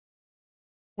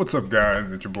What's up,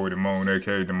 guys? It's your boy Damone,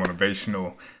 aka the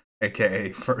Motivational,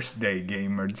 aka First Day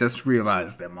Gamer. Just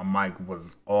realized that my mic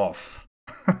was off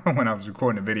when I was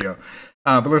recording the video.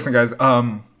 But listen, guys,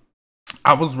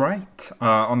 I was right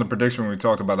on the prediction when we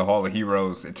talked about the Hall of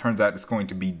Heroes. It turns out it's going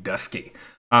to be Dusky.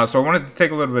 So I wanted to take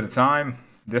a little bit of time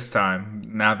this time,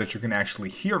 now that you can actually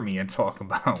hear me and talk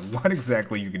about what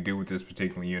exactly you can do with this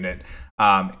particular unit.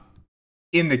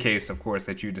 In the case, of course,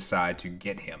 that you decide to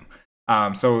get him.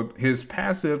 So his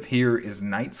passive here is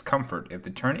Knight's Comfort. If the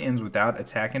turn ends without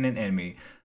attacking an enemy,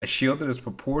 a shield that is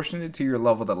proportionate to your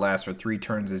level that lasts for 3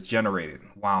 turns is generated.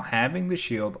 While having the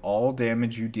shield, all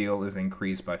damage you deal is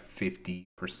increased by 50%.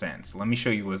 So let me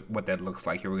show you what that looks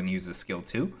like. Here we're going to use the skill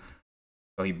 2.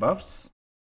 So he buffs.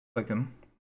 Click him.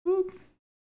 Boop.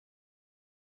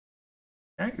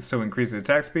 Okay, so increase the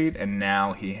attack speed, and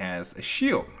now he has a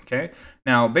shield. Okay,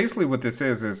 now basically what this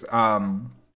is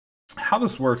how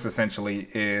this works essentially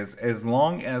is, as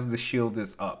long as the shield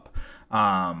is up,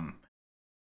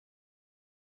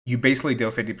 you basically deal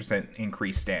 50%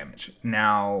 increased damage.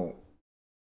 Now,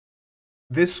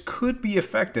 this could be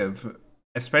effective,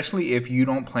 especially if you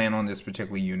don't plan on this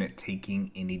particular unit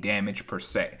taking any damage per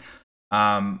se.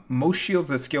 Most shields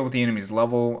that scale with the enemy's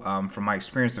level, from my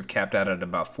experience, have capped out at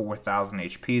about 4,000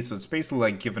 HP. So it's basically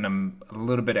like giving him a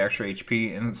little bit extra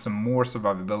HP and some more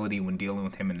survivability when dealing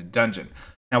with him in a dungeon.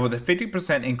 Now, with a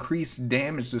 50% increased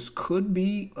damage, this could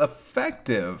be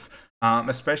effective,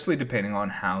 especially depending on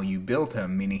how you build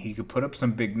him, meaning he could put up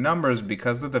some big numbers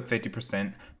because of the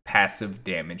 50% passive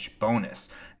damage bonus.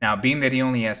 Now, being that he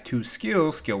only has 2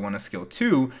 skills, skill 1 and skill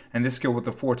 2, and this skill with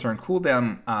the 4-turn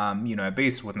cooldown, at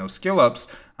base with no skill ups,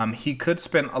 he could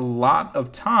spend a lot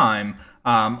of time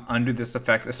under this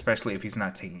effect, especially if he's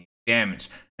not taking damage.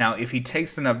 Now, if he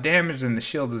takes enough damage and the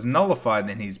shield is nullified,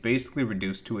 then he's basically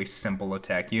reduced to a simple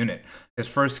attack unit. His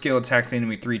first skill attacks the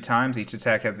enemy 3 times. Each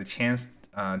attack has a chance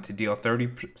to deal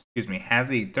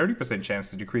 30% chance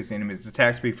to decrease the enemy's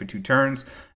attack speed for 2 turns,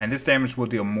 and this damage will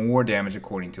deal more damage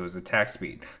according to his attack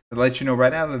speed. To let you know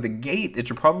right out of the gate that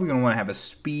you're probably going to want to have a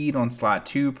speed on slot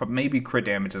 2, maybe crit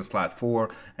damage in slot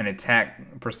 4, and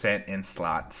attack percent in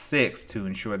slot 6 to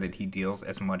ensure that he deals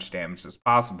as much damage as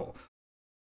possible.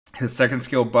 His second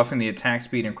skill, buffing the attack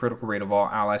speed and critical rate of all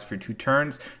allies for 2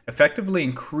 turns, effectively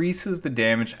increases the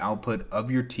damage output of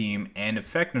your team and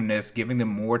effectiveness, giving them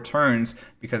more turns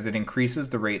because it increases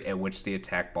the rate at which the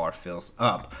attack bar fills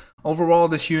up. Overall,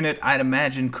 this unit, I'd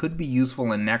imagine, could be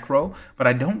useful in Necro, but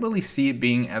I don't really see it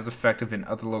being as effective in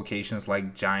other locations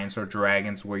like Giants or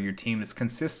Dragons, where your team is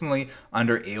consistently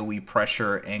under AoE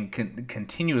pressure and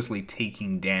continuously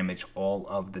taking damage all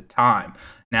of the time.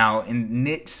 Now, in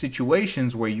niche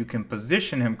situations where you can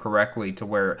position him correctly to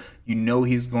where you know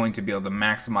he's going to be able to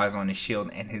maximize on his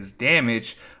shield and his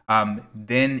damage,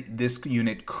 then this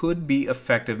unit could be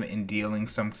effective in dealing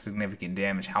some significant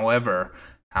damage. However,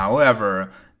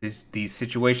 these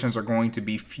situations are going to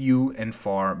be few and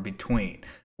far between.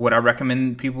 Would I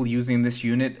recommend people using this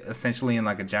unit essentially in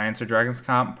like a Giants or Dragons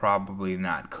comp? Probably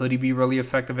not. Could he be really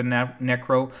effective in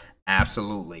Necro?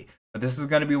 Absolutely. But this is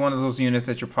going to be one of those units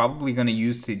that you're probably going to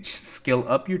use to skill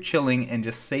up your chilling and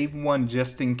just save one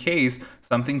just in case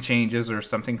something changes or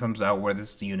something comes out where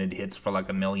this unit hits for like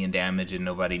 1,000,000 damage and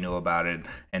nobody knew about it.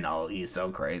 And oh, he's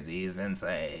so crazy, he's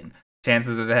insane.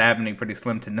 Chances of that happening pretty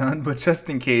slim to none, but just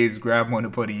in case, grab one to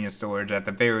put in your storage at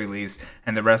the very least,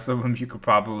 and the rest of them you could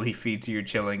probably feed to your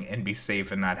chilling and be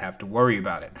safe and not have to worry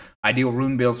about it. Ideal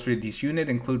rune builds for this unit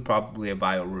include probably a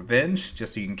Bio Revenge,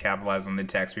 just so you can capitalize on the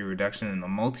attack speed reduction and the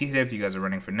multi-hit if you guys are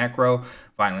running for Necro,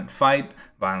 Violent Fight,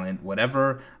 Violent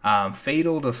whatever,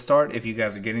 Fatal to start if you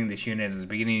guys are getting this unit at the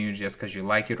beginning just because you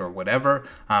like it or whatever,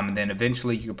 and then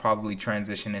eventually you could probably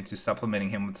transition into supplementing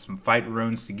him with some fight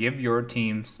runes to give your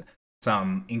teams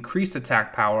some increased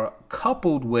attack power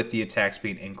coupled with the attack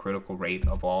speed and critical rate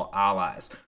of all allies.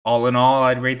 All in all,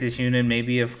 I'd rate this unit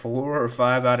maybe a 4 or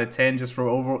 5 out of 10 just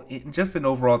in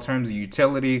overall terms of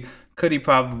utility. Could he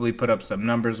probably put up some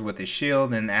numbers with his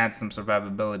shield and add some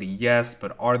survivability? Yes,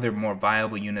 but are there more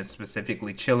viable units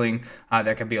specifically chilling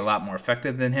that can be a lot more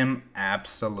effective than him?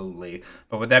 Absolutely.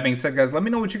 But with that being said, guys, let me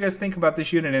know what you guys think about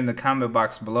this unit in the comment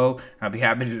box below. I'll be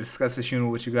happy to discuss this unit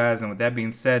with you guys. And with that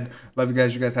being said, love you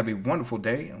guys. You guys have a wonderful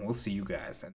day, and we'll see you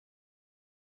guys